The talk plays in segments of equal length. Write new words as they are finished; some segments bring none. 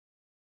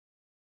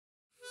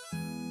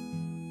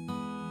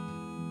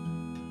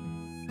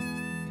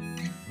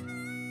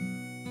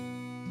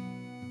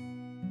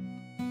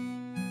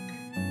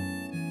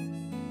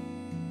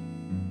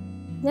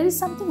There is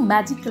something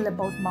magical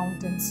about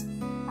mountains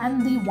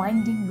and the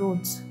winding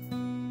roads.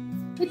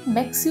 It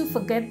makes you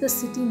forget the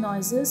city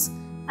noises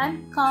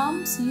and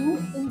calms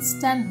you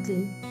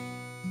instantly.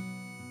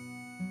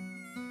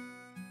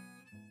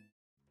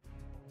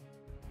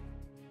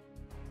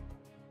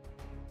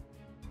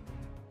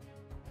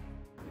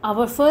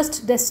 Our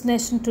first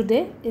destination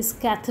today is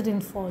Catherine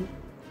Fall.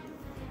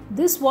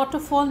 This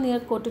waterfall near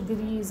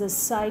Nilgiri is a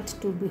sight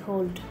to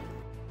behold.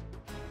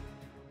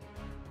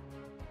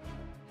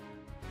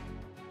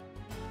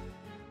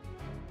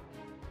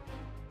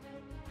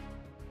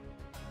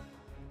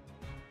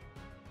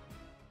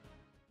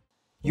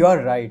 You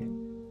are right.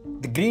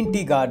 The green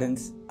tea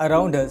gardens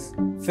around us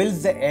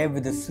fills the air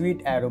with the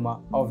sweet aroma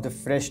of the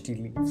fresh tea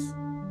leaves.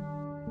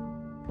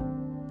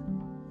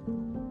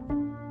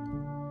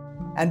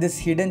 And this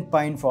hidden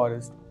pine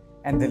forest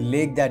and the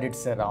lake that it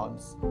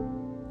surrounds.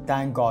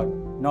 Thank God,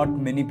 not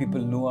many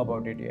people know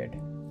about it yet.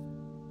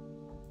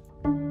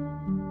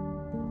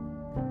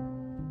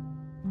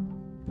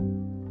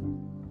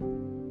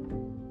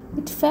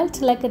 It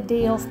felt like a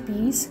day of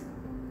peace,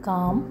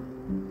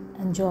 calm,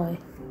 and joy.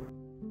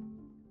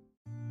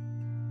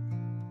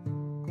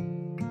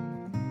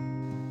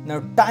 Now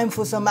time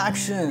for some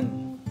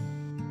action.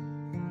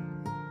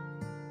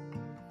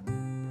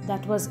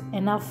 That was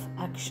enough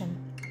action.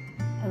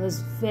 I was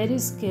very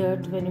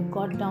scared when you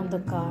got down the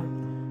car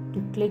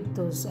to click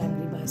those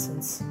angry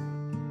bisons.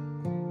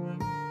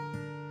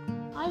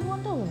 I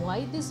wonder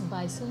why these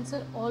bisons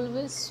are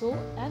always so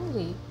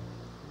angry.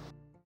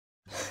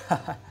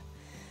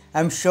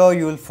 I'm sure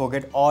you will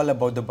forget all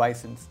about the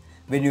bisons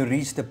when you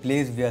reach the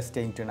place we are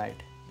staying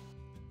tonight.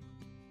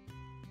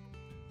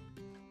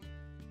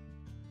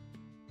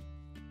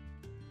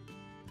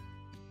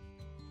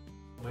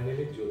 My name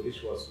is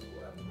Jyotish Vasu.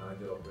 I'm the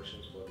manager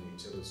operations for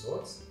Nature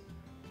Resorts.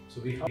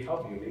 So we have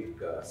unique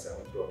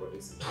 7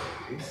 properties in the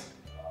Nilgiris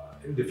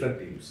in different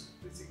teams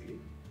basically.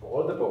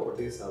 All the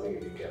properties have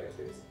unique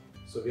characters.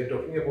 So we are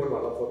talking about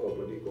one of our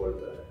property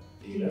called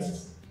Tea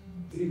Nest.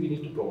 We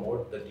need to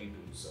promote the tea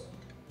tourism.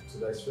 So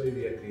that's why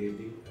we are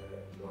creating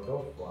a lot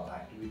of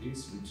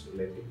activities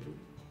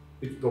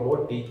which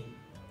promote tea.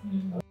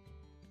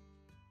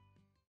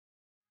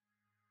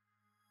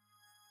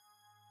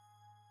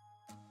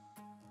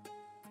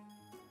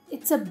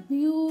 It's a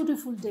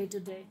beautiful day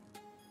today.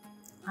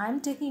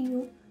 I'm taking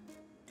you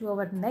to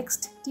our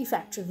next tea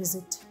factory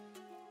visit.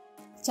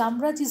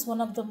 Chamraj is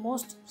one of the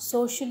most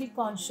socially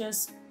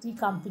conscious tea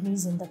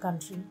companies in the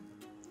country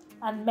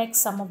and makes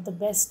some of the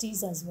best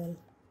teas as well.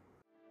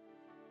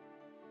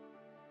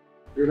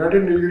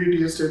 United Nilgiri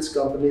Tea Estates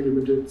Company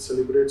Limited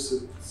celebrates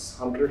its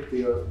 100th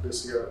year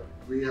this year.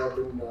 We have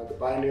been the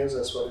pioneers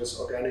as far as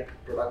organic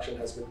production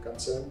has been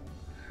concerned.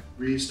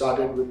 We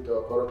started with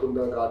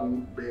Korakunda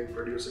Garden being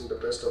producing the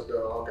best of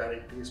the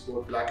organic teas,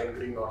 both black and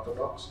green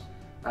orthodox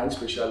and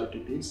specialty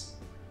teas.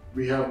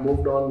 We have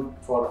moved on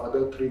for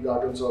other 3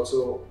 gardens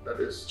also, that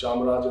is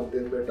Chamraj and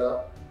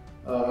Devbeta,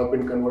 have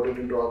been converted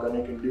into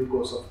organic in due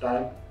course of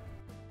time.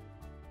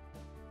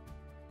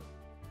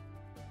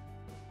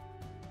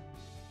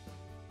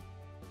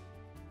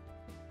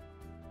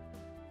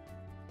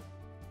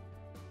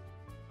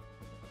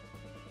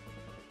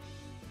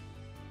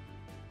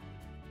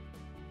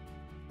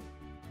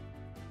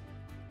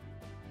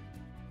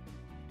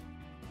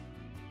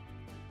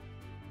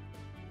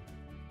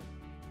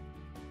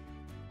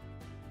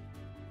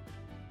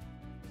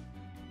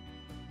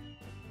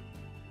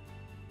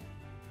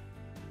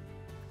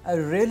 I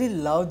really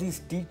love these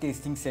tea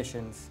tasting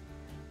sessions.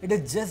 It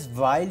is just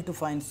wild to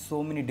find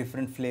so many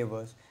different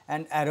flavors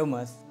and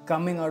aromas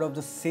coming out of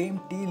the same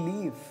tea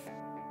leaf.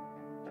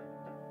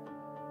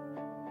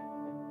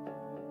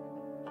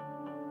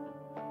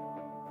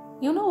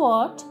 You know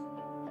what?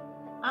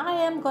 I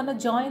am gonna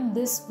join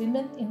this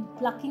women in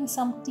plucking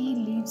some tea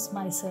leaves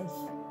myself.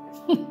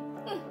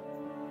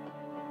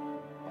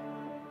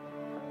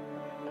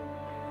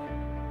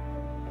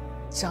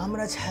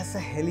 Chamraj has a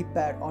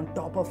helipad on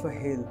top of a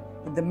hill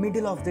in the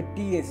middle of the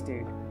tea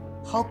estate.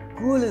 How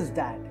cool is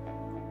that?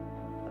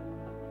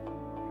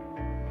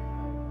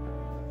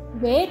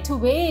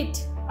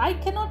 Wait. I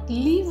cannot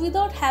leave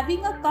without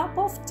having a cup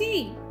of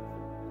tea.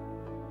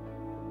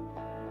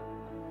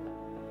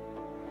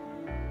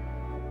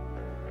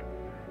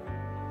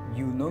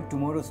 You know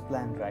tomorrow's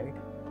plan, right?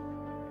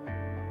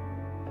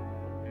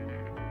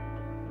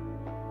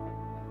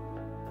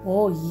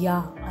 Oh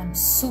yeah, I'm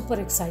super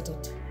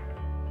excited.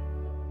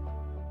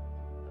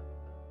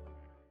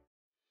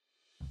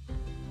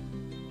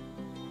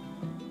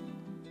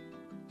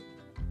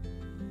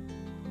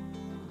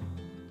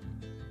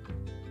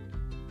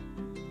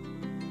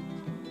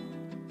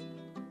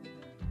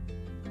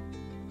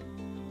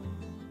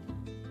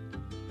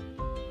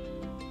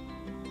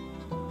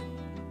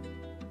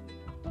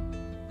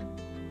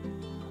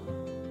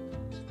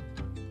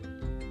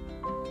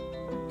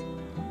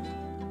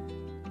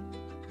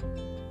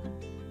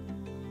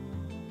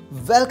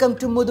 Welcome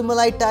to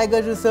Mudumalai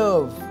Tiger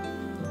Reserve.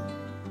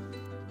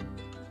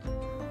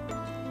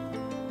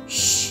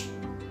 Shh!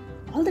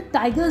 All the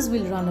tigers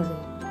will run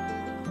away.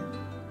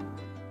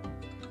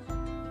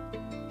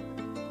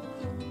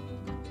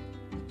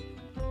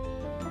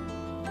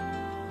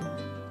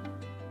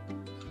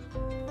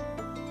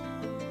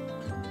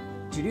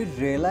 Did you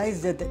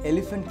realize that the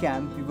elephant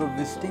camp we were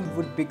visiting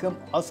would become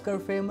Oscar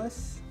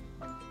famous?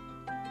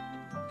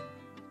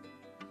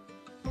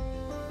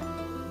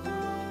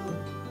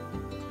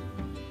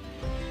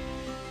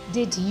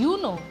 Did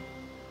you know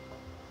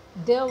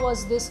there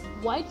was this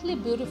wildly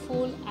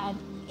beautiful and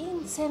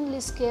insanely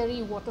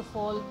scary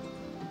waterfall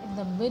in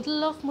the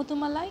middle of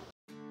Mutumalai?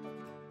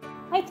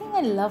 I think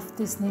I love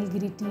this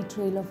Nilgiri tea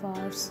trail of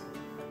ours.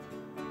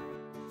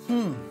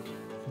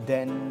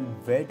 Then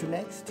where to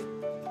next?